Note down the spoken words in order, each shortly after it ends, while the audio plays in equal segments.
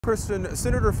Kristen,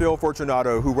 Senator Phil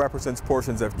Fortunato, who represents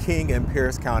portions of King and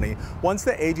Pierce County, wants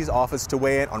the AG's office to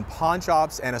weigh in on pawn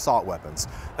shops and assault weapons.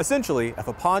 Essentially, if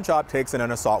a pawn shop takes in an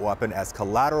assault weapon as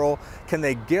collateral, can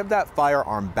they give that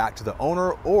firearm back to the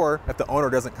owner? Or if the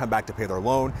owner doesn't come back to pay their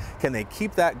loan, can they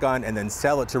keep that gun and then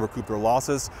sell it to recoup their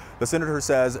losses? The senator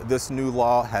says this new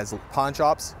law has pawn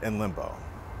shops in limbo.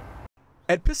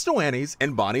 At Pistol Annie's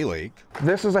in Bonnie Lake,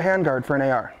 this is a handguard for an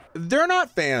AR. They're not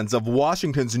fans of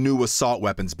Washington's new assault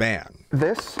weapons ban.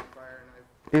 This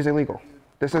is illegal.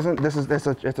 It's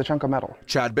a chunk of metal.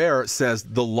 Chad Bear says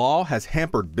the law has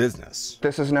hampered business.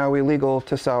 This is now illegal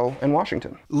to sell in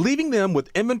Washington, leaving them with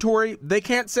inventory they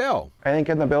can't sell. I think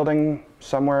in the building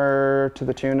somewhere to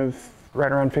the tune of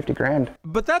right around 50 grand.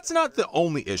 But that's not the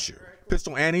only issue.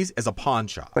 Pistol Annie's is a pawn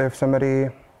shop. If somebody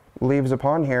leaves a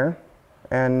pawn here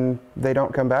and they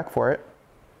don't come back for it,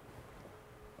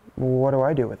 what do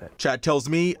I do with it? Chad tells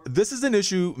me this is an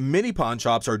issue many pawn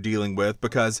shops are dealing with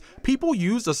because people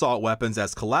use assault weapons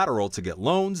as collateral to get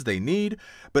loans they need,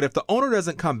 but if the owner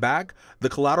doesn't come back, the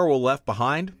collateral left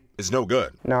behind is no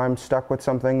good. Now I'm stuck with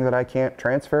something that I can't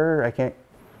transfer, I can't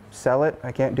sell it,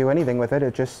 I can't do anything with it,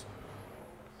 it just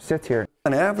sits here.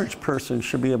 An average person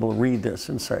should be able to read this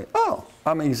and say, oh,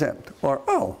 I'm exempt, or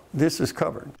oh, this is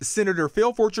covered. Senator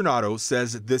Phil Fortunato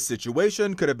says this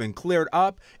situation could have been cleared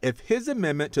up if his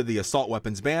amendment to the assault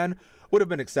weapons ban would have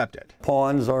been accepted.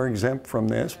 Pawns are exempt from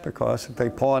this because if they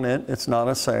pawn it, it's not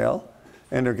a sale,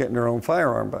 and they're getting their own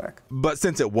firearm back. But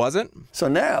since it wasn't? So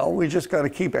now we just got to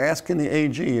keep asking the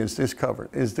AG, is this covered?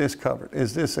 Is this covered?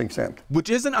 Is this exempt? Which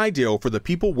isn't ideal for the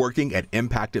people working at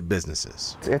impacted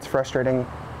businesses. It's frustrating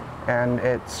and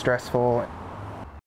it's stressful.